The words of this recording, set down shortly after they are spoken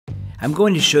I'm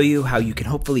going to show you how you can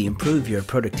hopefully improve your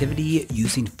productivity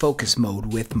using focus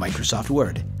mode with Microsoft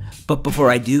Word. But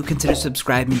before I do, consider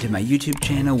subscribing to my YouTube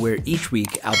channel where each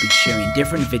week I'll be sharing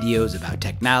different videos about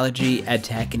technology,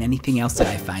 edtech, and anything else that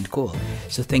I find cool.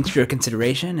 So thanks for your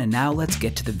consideration, and now let's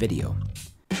get to the video.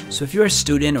 So if you're a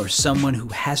student or someone who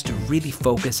has to really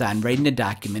focus on writing a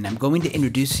document, I'm going to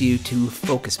introduce you to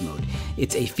focus mode.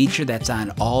 It's a feature that's on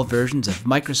all versions of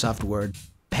Microsoft Word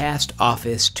past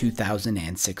Office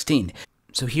 2016.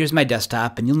 So here's my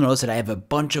desktop, and you'll notice that I have a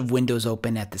bunch of windows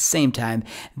open at the same time.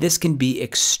 This can be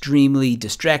extremely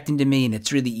distracting to me, and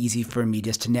it's really easy for me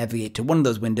just to navigate to one of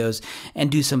those windows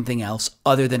and do something else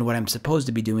other than what I'm supposed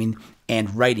to be doing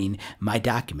and writing my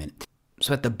document.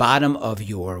 So at the bottom of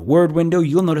your Word window,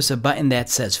 you'll notice a button that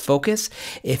says Focus.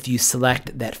 If you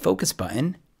select that Focus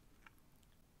button,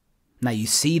 now you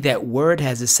see that Word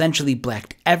has essentially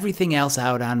blacked everything else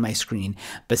out on my screen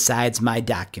besides my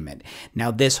document.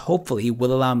 Now this hopefully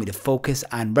will allow me to focus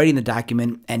on writing the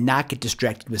document and not get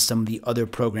distracted with some of the other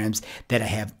programs that I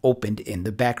have opened in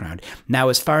the background. Now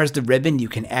as far as the ribbon, you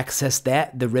can access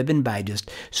the ribbon by just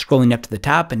scrolling up to the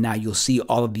top, and now you'll see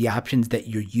all of the options that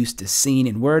you're used to seeing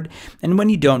in Word. And when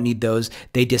you don't need those,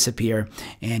 they disappear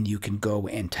and you can go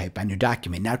and type on your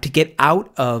document. Now to get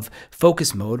out of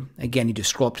focus mode, again, you just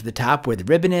scroll up to the top where the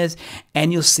ribbon is,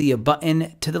 and you'll see a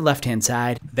button to the left hand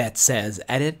side that says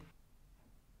Edit.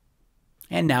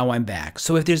 And now I'm back.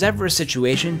 So if there's ever a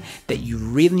situation that you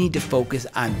really need to focus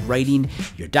on writing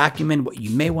your document, what you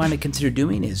may want to consider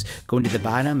doing is going to the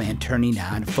bottom and turning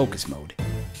on focus mode.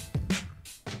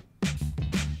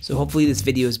 So hopefully this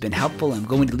video has been helpful. I'm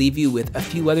going to leave you with a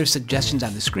few other suggestions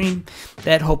on the screen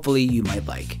that hopefully you might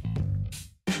like.